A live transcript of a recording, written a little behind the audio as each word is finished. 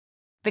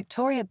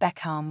Victoria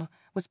Beckham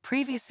was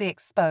previously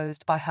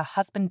exposed by her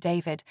husband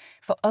David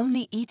for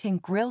only eating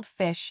grilled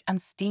fish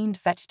and steamed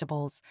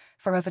vegetables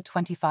for over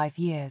 25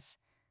 years.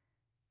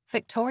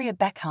 Victoria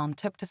Beckham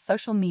took to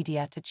social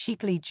media to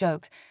cheekily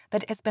joke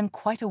that it has been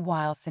quite a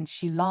while since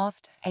she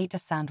last ate a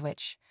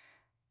sandwich.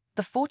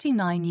 The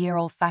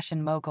 49-year-old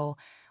fashion mogul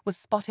was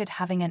spotted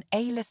having an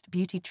A-list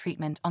beauty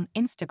treatment on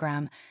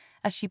Instagram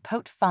as she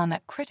poked fun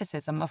at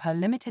criticism of her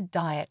limited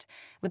diet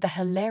with the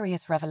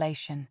hilarious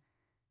revelation.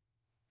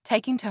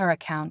 Taking to her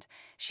account,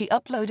 she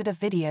uploaded a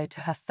video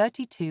to her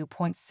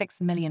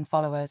 32.6 million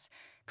followers,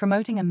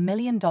 promoting a $1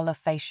 million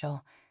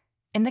facial.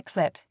 In the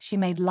clip, she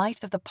made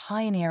light of the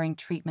pioneering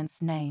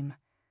treatment's name.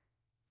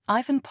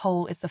 Ivan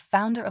Pole is the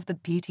founder of the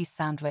beauty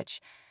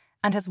sandwich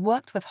and has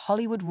worked with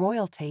Hollywood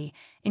royalty,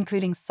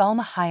 including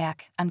Salma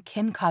Hayek and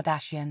Kim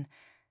Kardashian.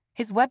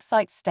 His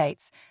website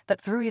states that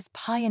through his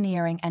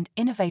pioneering and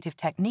innovative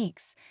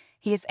techniques,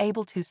 he is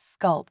able to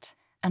sculpt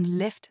and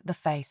lift the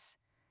face.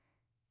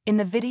 In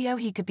the video,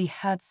 he could be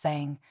heard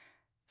saying,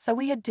 "So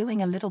we are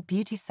doing a little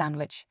beauty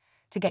sandwich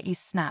to get you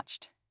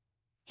snatched."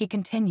 He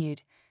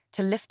continued,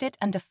 "To lift it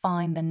and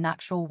define the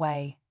natural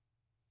way."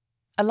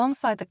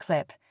 Alongside the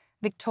clip,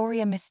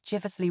 Victoria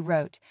mischievously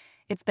wrote,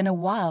 "It's been a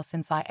while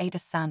since I ate a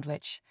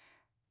sandwich."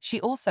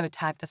 She also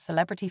tagged a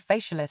celebrity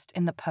facialist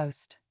in the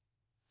post.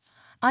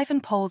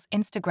 Ivan Pole's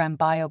Instagram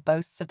bio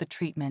boasts of the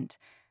treatment,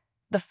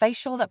 the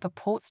facial that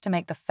purports to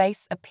make the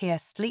face appear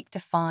sleek,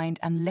 defined,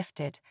 and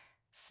lifted,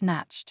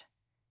 snatched.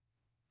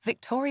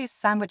 Victoria's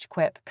sandwich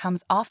quip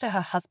comes after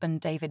her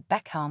husband David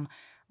Beckham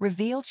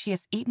revealed she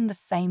has eaten the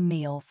same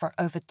meal for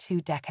over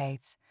 2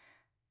 decades.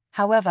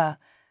 However,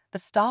 the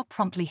star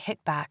promptly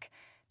hit back,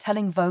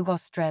 telling Vogue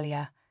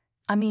Australia,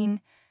 "I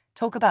mean,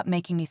 talk about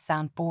making me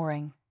sound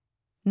boring."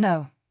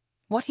 No,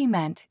 what he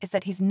meant is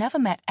that he's never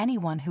met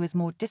anyone who is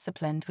more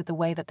disciplined with the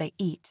way that they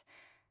eat.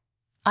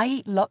 "I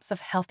eat lots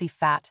of healthy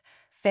fat,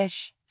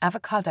 fish,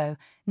 avocado,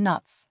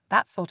 nuts,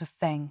 that sort of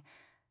thing.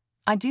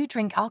 I do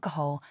drink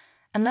alcohol,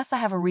 unless I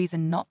have a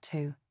reason not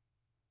to.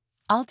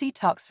 I'll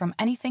detox from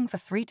anything for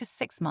 3 to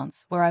 6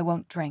 months where I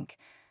won't drink.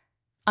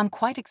 I'm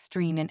quite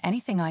extreme in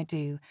anything I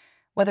do,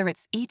 whether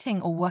it's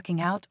eating or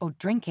working out or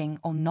drinking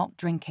or not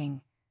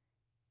drinking."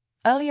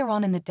 Earlier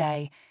on in the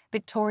day,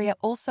 Victoria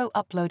also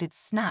uploaded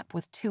Snap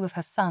with 2 of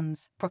her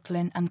sons,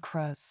 Brooklyn and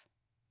Cruz.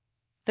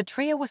 The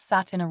trio was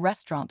sat in a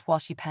restaurant while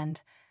she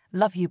penned,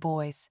 "Love you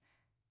boys."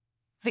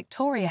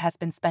 Victoria has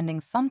been spending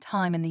some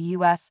time in the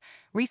US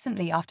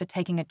recently after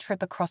taking a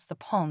trip across the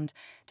pond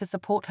to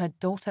support her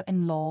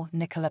daughter-in-law,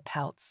 Nicola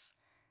Peltz.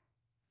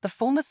 The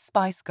former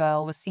Spice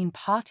Girl was seen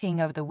partying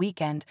over the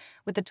weekend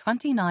with the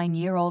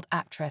 29-year-old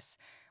actress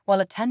while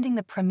attending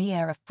the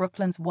premiere of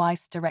Brooklyn's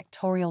Wife's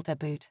directorial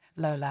debut,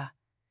 Lola.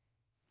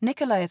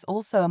 Nicola is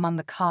also among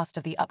the cast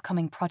of the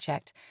upcoming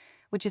project,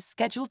 which is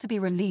scheduled to be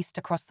released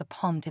across the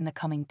pond in the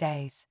coming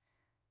days.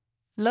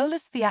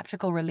 Lola's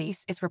theatrical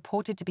release is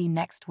reported to be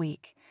next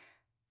week.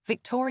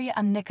 Victoria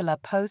and Nicola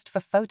posed for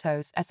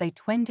photos as they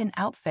twinned in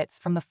outfits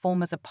from the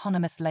former's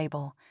eponymous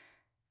label.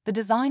 The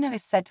designer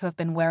is said to have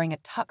been wearing a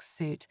tux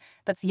suit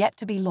that's yet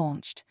to be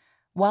launched,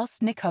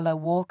 whilst Nicola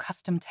wore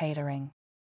custom tailoring.